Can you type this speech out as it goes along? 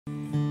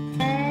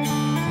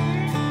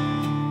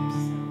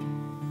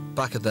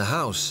Back at the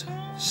house,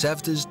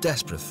 Sevda's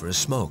desperate for a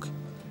smoke,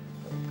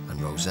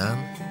 and Roseanne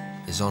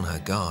is on her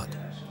guard.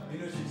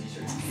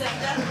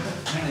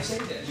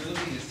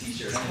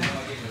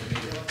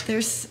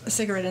 There's a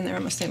cigarette in there,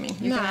 I'm assuming.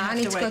 No, I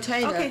need to go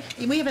toilet. Okay,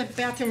 we have a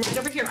bathroom right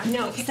over here.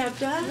 No,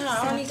 Sevda. No,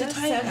 I need to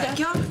toilet.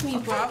 Get off me,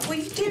 bro. What are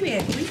you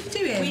doing? What are you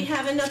doing? We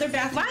have another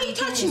bathroom. Why are you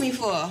touching me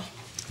for?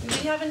 We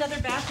have another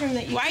bathroom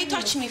that you Why are you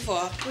touching me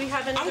for? We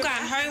have another I'm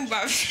going home, bro.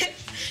 I'm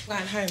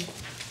going home.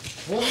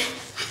 What?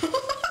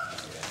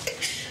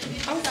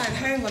 I'm going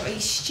home, bro. Are you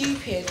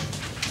stupid?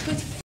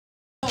 Good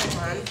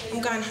man.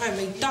 I'm going home.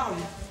 Are you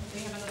dumb?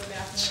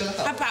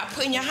 How about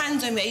putting your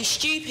hands on me? Are you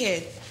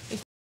stupid? Are you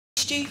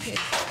stupid?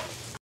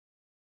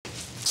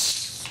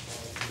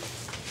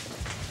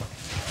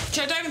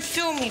 Joe, don't even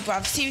film me,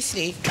 bruv.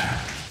 Seriously.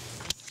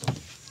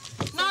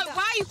 No,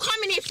 why are you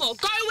coming here for?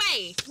 Go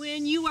away.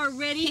 When you are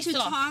ready to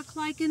talk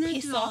like an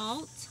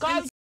adult,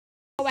 Go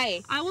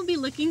away. I will be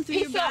looking through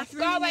your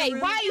bathroom. Go away.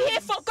 Why are you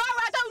here for? Go.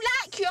 I don't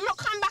like you. I'm not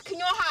coming back in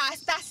your house.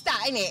 That's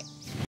that, innit?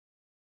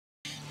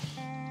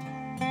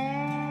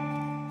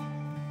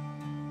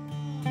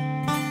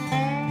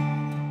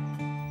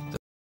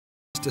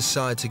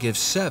 Decide to give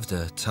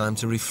Sevda time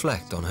to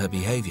reflect on her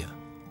behaviour.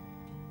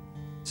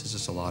 This is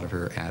just a lot of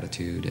her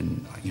attitude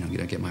and, you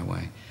know, get my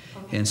way.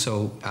 And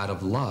so out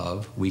of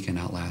love, we can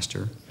outlast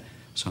her.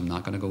 So I'm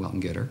not going to go out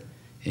and get her.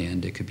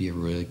 And it could be a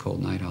really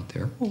cold night out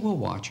there. Well, we'll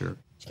watch her. Do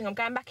you think I'm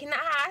going back in that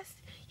house?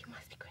 You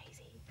must be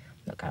crazy.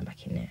 I'm not going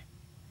back in there.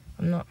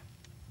 I'm not.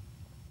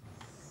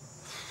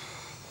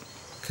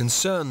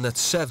 Concerned that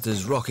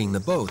Sevda's rocking the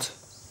boat,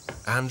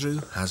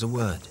 Andrew has a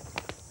word.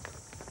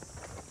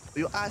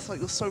 You act like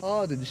you're so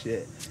hard and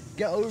shit.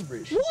 Get over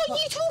it. What are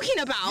you talking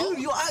about?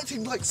 You're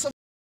acting like some...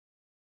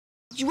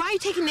 Why are you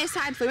taking their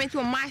side for? You're meant to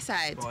be on my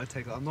side. Oh,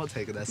 I'm not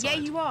taking their side. Yeah,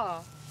 you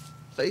are.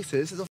 Face it,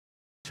 this is a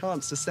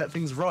chance to set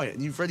things right,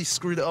 and you've already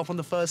screwed it up on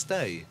the first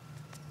day.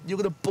 You're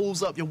gonna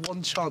balls up your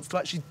one chance to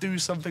actually do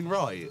something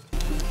right.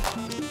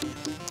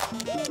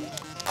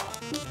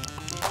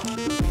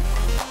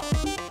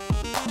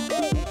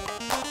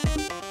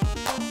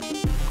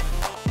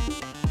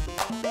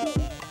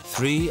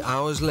 Three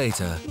hours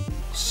later,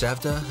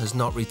 Sevda has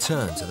not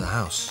returned to the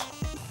house.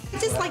 I'd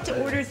just like to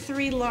order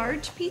 3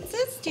 large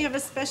pizzas. Do you have a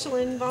special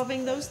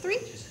involving those 3?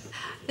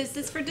 This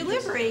is for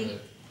delivery.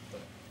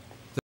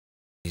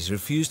 He's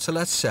refused to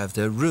let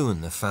Sevda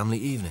ruin the family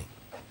evening.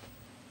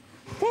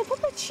 Dad, what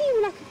about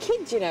you like a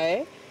kid, you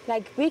know?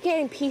 Like, we're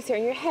getting pizza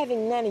and you're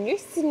having none and you're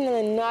sitting on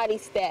a naughty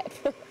step.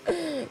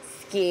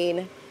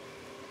 Skin.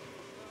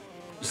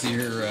 See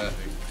your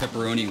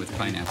pepperoni with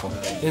pineapple.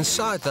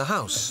 Inside the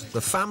house,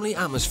 the family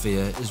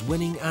atmosphere is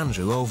winning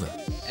Andrew over.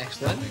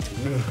 Excellent.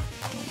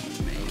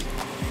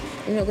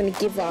 I'm not going to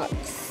give up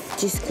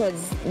just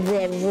because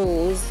they're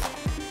rules.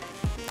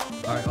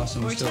 All right,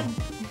 awesome. We're still...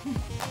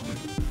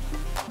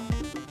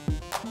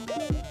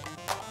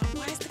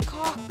 Why is the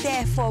car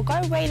there for? Go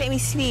away, let me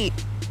sleep.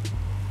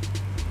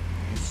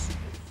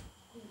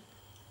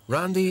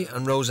 Randy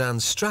and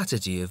Roseanne's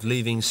strategy of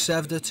leaving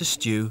Sevda to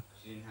stew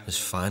has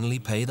finally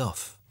paid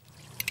off.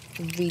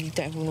 I really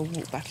don't want to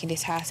walk back in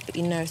this house, but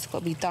you know it's got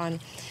to be done.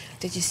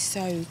 They're just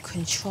so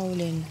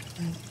controlling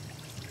and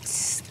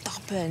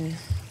stubborn.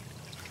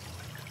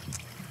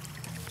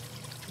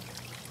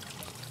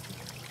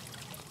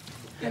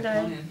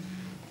 Hello.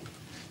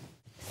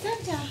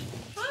 Sevda,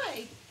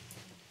 hi.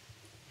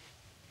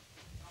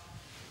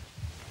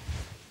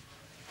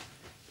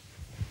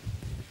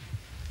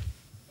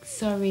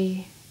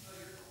 Sorry.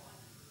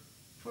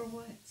 For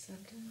what,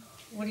 Sevda?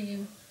 What do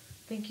you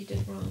think you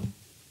did wrong?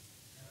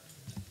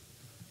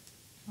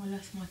 I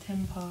lost my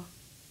temper.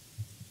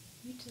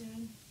 You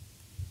did.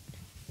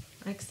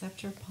 I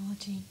accept your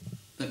apology.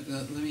 I want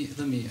you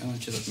to look me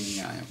in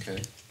the eye,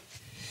 okay?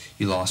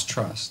 You lost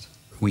trust.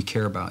 We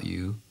care about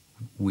you.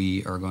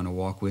 We are going to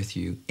walk with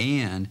you,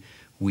 and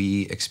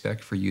we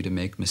expect for you to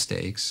make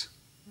mistakes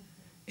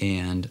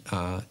and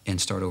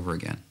start over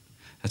again.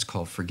 That's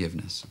called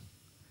forgiveness.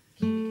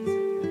 Because